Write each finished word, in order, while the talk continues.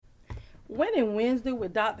Winning Wednesday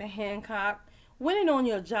with Dr. Hancock, winning on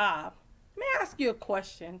your job. Let me ask you a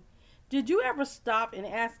question. Did you ever stop and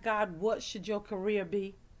ask God, what should your career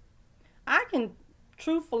be? I can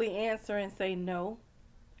truthfully answer and say no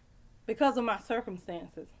because of my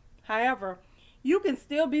circumstances. However, you can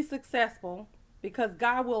still be successful because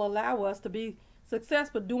God will allow us to be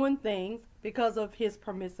successful doing things because of His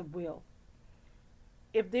permissive will.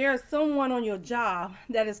 If there is someone on your job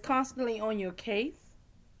that is constantly on your case,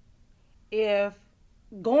 if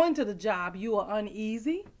going to the job you are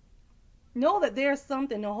uneasy, know that there's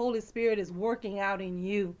something the Holy Spirit is working out in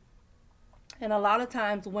you. And a lot of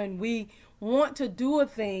times when we want to do a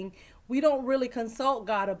thing, we don't really consult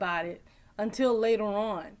God about it until later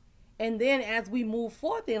on. And then as we move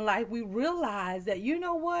forth in life, we realize that, you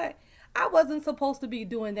know what? I wasn't supposed to be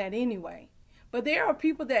doing that anyway. But there are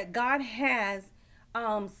people that God has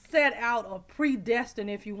set out or predestined,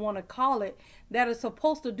 if you want to call it, that are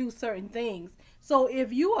supposed to do certain things. So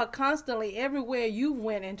if you are constantly everywhere you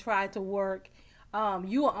went and tried to work,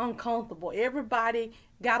 you are uncomfortable. Everybody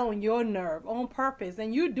got on your nerve on purpose,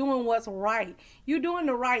 and you're doing what's right. You're doing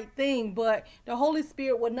the right thing, but the Holy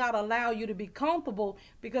Spirit would not allow you to be comfortable,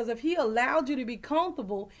 because if He allowed you to be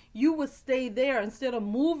comfortable, you would stay there instead of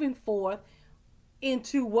moving forth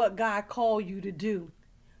into what God called you to do.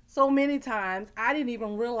 So many times I didn't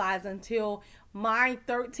even realize until my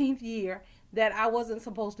 13th year that I wasn't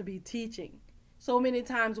supposed to be teaching. So many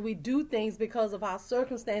times we do things because of our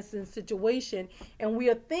circumstances and situation, and we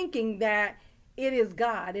are thinking that it is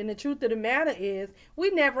God. And the truth of the matter is, we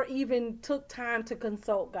never even took time to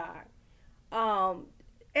consult God.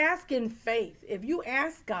 Ask in faith. If you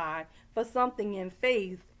ask God for something in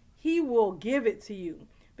faith, He will give it to you.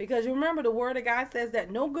 Because you remember the word of God says that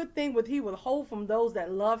no good thing would He withhold from those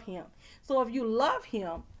that love Him. So if you love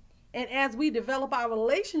Him, and as we develop our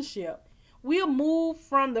relationship, we'll move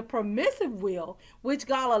from the permissive will, which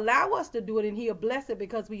God allow us to do it, and He'll bless it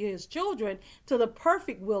because we are His children, to the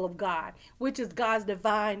perfect will of God, which is God's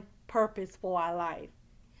divine purpose for our life.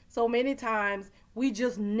 So many times we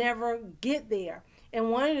just never get there. And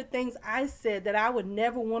one of the things I said that I would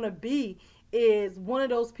never want to be is one of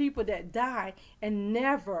those people that die and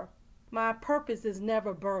never, my purpose is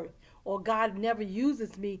never birthed, or God never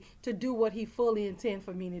uses me to do what He fully intends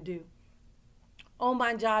for me to do. On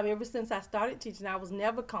my job, ever since I started teaching, I was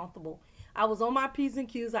never comfortable. I was on my P's and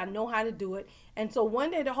Q's. I know how to do it. And so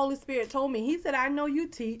one day the Holy Spirit told me, He said, I know you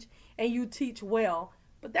teach and you teach well,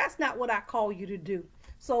 but that's not what I call you to do.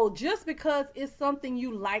 So just because it's something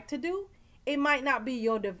you like to do, it might not be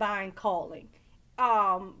your divine calling.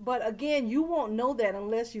 But again, you won't know that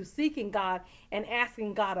unless you're seeking God and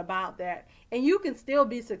asking God about that. And you can still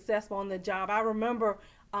be successful on the job. I remember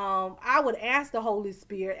I would ask the Holy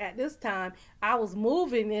Spirit. At this time, I was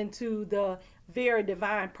moving into the very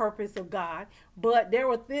divine purpose of God, but there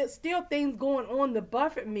were still things going on to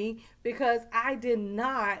buffet me because I did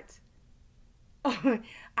not,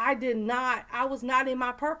 I was not in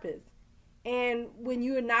my purpose. And when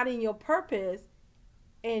you are not in your purpose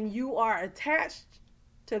and you are attached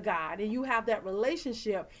to God and you have that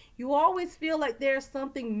relationship, you always feel like there's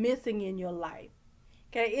something missing in your life.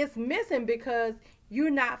 Okay, it's missing because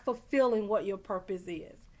you're not fulfilling what your purpose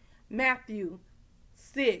is. Matthew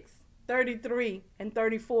 6:33 and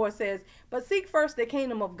 34 says, but seek first the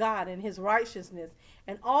kingdom of God and His righteousness,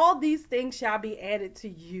 and all these things shall be added to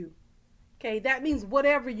you. Okay, that means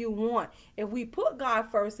whatever you want. If we put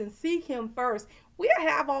God first and seek Him first, we'll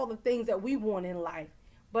have all the things that we want in life.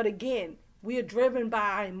 But again, we are driven by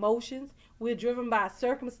our emotions. We're driven by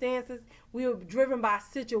circumstances. We are driven by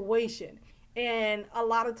situation. And a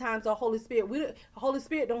lot of times the Holy Spirit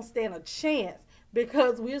don't stand a chance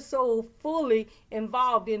because we're so fully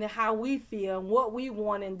involved in how we feel and what we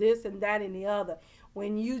want and this and that and the other.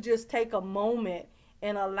 When you just take a moment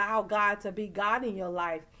and allow God to be God in your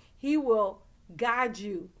life, He will guide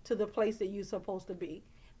you to the place that you're supposed to be.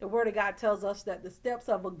 The Word of God tells us that the steps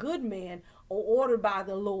of a good man are ordered by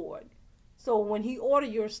the Lord. So when He orders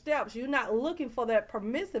your steps, you're not looking for that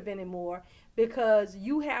permissive anymore, because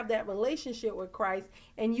you have that relationship with Christ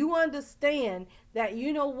and you understand that,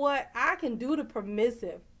 you know what, I can do the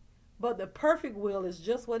permissive, but the perfect will is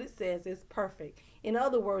just what it says, it's perfect. In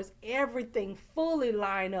other words, everything fully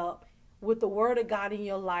line up with the Word of God in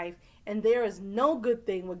your life, and there is no good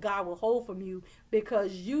thing what God will hold from you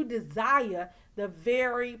because you desire the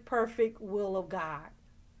very perfect will of God.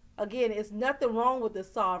 Again, it's nothing wrong with the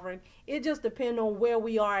sovereign. It just depends on where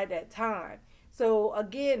we are at that time. So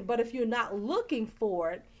again, but if you're not looking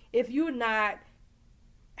for it, if you're not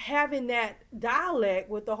having that dialect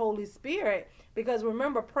with the Holy Spirit, because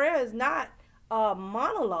remember, prayer is not a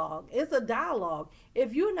monologue, it's a dialogue.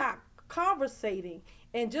 If you're not conversating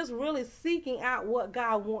and just really seeking out what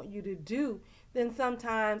God wants you to do, then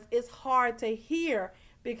sometimes it's hard to hear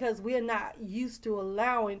because we're not used to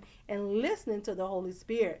allowing and listening to the Holy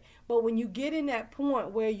Spirit. But when you get in that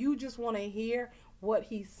point where you just want to hear what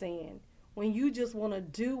He's saying, when you just want to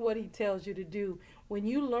do what He tells you to do, when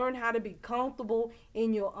you learn how to be comfortable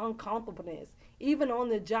in your uncomfortableness, even on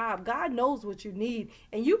the job, God knows what you need,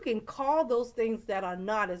 and you can call those things that are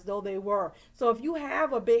not as though they were. So if you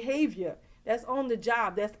have a behavior that's on the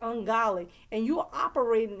job that's ungodly, and you're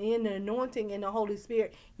operating in the anointing in the Holy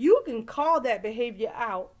Spirit, you can call that behavior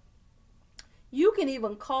out. You can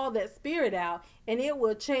even call that spirit out, and it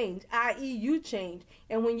will change, i.e. you change.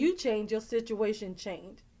 And when you change, your situation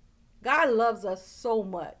change. God loves us so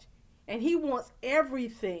much, and He wants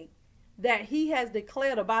everything that He has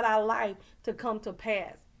declared about our life to come to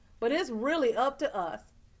pass. But it's really up to us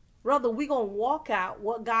whether we're going to walk out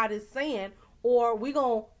what God is saying, or we're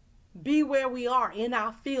going to be where we are in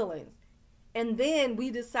our feelings. And then we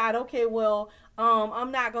decide, okay, well,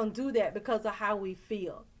 I'm not going to do that because of how we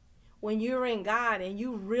feel. When you're in God and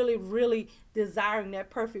you really, really desiring that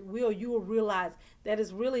perfect will, you will realize that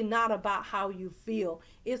it's really not about how you feel.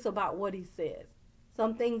 It's about what He says.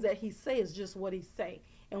 Some things that He says is just what He say.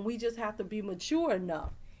 And we just have to be mature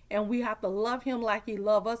enough. And we have to love Him like He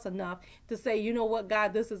loves us enough to say, you know what,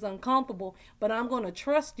 God, this is uncomfortable, but I'm going to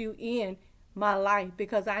trust You in my life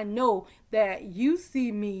because I know that You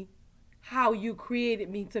see me how You created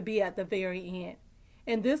me to be at the very end.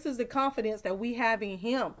 And this is the confidence that we have in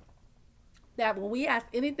Him, that when we ask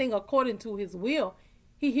anything according to His will,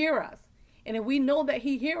 He hears us. And if we know that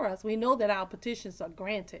He hears us, we know that our petitions are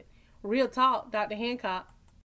granted. Real talk, Dr. Hancock.